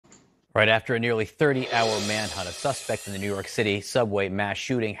Right after a nearly 30-hour manhunt, a suspect in the New York City subway mass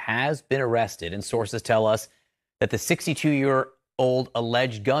shooting has been arrested, and sources tell us that the 62-year-old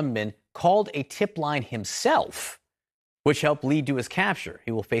alleged gunman called a tip line himself, which helped lead to his capture.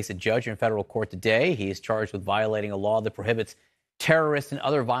 He will face a judge in federal court today. He is charged with violating a law that prohibits terrorist and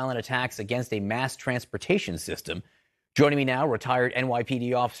other violent attacks against a mass transportation system. Joining me now, retired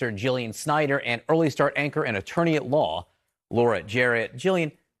NYPD officer Jillian Snider and Early Start anchor and attorney at law, Laura Jarrett.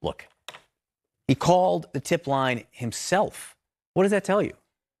 Jillian, look, he called the tip line himself. What does that tell you?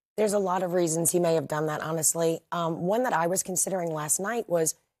 There's a lot of reasons he may have done that, honestly. One that I was considering last night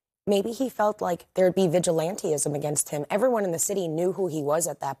was maybe he felt like there'd be vigilantism against him. Everyone in the city knew who he was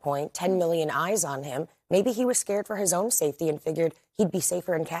at that point, 10 million eyes on him. Maybe he was scared for his own safety and figured he'd be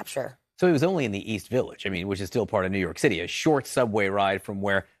safer in capture. So he was only in the East Village, which is still part of New York City, a short subway ride from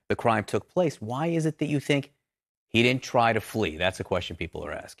where the crime took place. Why is it that you think he didn't try to flee? That's a question people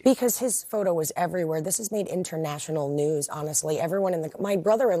are asking. Because his photo was everywhere. This has made international news, honestly. My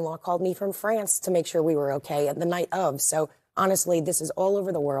brother-in-law called me from France to make sure we were okay at the night of. So honestly, this is all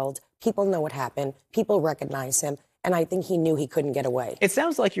over the world. People know what happened. People recognize him. And I think he knew he couldn't get away. It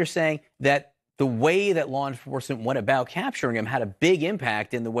sounds like you're saying that the way that law enforcement went about capturing him had a big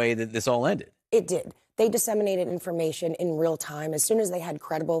impact in the way that this all ended. It did. They disseminated information in real time. As soon as they had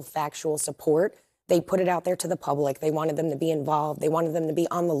credible, factual support, they put it out there to the public. They wanted them to be involved. They wanted them to be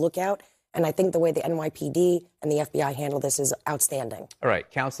on the lookout. And I think the way the NYPD and the FBI handled this is outstanding. All right,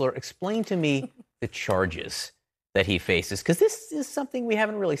 Counselor, explain to me the charges that he faces, because this is something we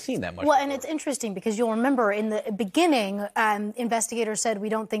haven't really seen that much before. And it's interesting because you'll remember in the beginning, investigators said, we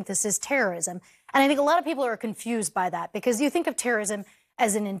don't think this is terrorism. And I think a lot of people are confused by that because you think of terrorism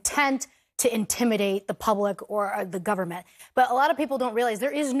as an intent to intimidate the public or the government. But a lot of people don't realize there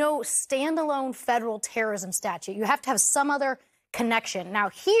is no standalone federal terrorism statute. You have to have some other connection. Now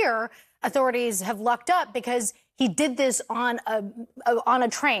here, authorities have lucked up because he did this on a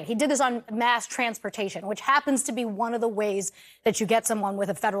train. He did this on mass transportation, which happens to be one of the ways that you get someone with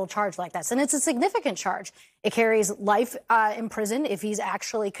a federal charge like this. And it's a significant charge. It carries life in prison if he's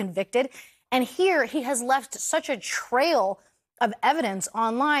actually convicted. And here he has left such a trail of evidence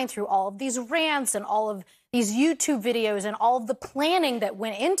online through all of these rants and all of these YouTube videos and all of the planning that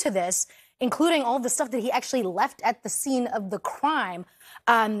went into this, including all of the stuff that he actually left at the scene of the crime.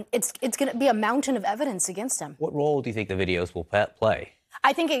 It's going to be a mountain of evidence against him. What role do you think the videos will play?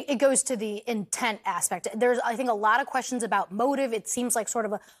 I think it goes to the intent aspect. There's, I think, a lot of questions about motive. It seems like sort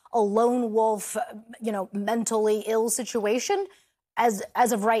of a lone wolf, mentally ill situation as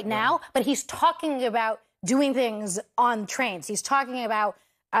of right now. But he's talking about doing things on trains. He's talking about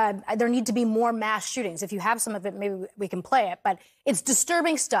there need to be more mass shootings. If you have some of it, maybe we can play it. But it's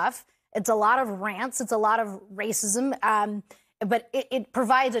disturbing stuff. It's a lot of rants. It's a lot of racism. But it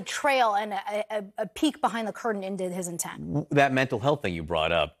provides a trail and a peek behind the curtain into his intent. That mental health thing you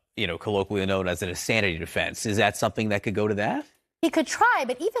brought up, colloquially known as an insanity defense, is that something that could go to that? He could try,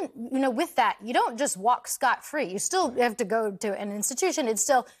 but even, with that, you don't just walk scot-free. You still have to go to an institution.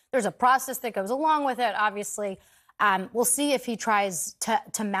 There's a process that goes along with it, obviously. We'll see if he tries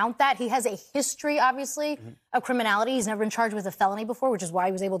to mount that. He has a history, obviously, of criminality. He's never been charged with a felony before, which is why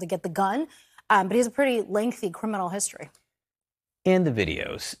he was able to get the gun. But he has a pretty lengthy criminal history. In the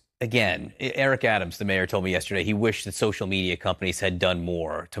videos, again, Eric Adams, the mayor, told me yesterday he wished that social media companies had done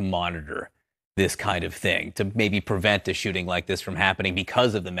more to monitor this kind of thing, to maybe prevent a shooting like this from happening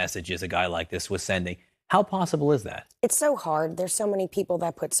because of the messages a guy like this was sending. How possible is that? It's so hard. There's so many people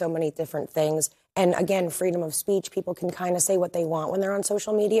that put so many different things. And again, freedom of speech, people can kind of say what they want when they're on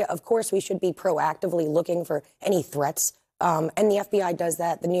social media. Of course, we should be proactively looking for any threats. And the FBI does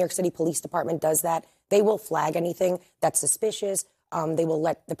that. The New York City Police Department does that. They will flag anything that's suspicious. They will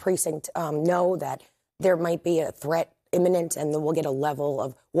let the precinct know that there might be a threat imminent, and then we'll get a level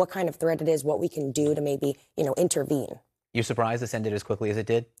of what kind of threat it is, what we can do to maybe, intervene. You're surprised this ended as quickly as it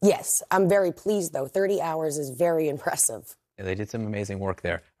did? Yes, I'm very pleased, though. 30 hours is very impressive. Yeah, they did some amazing work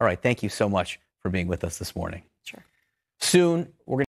there. All right, thank you so much for being with us this morning. Sure. Soon, we're going to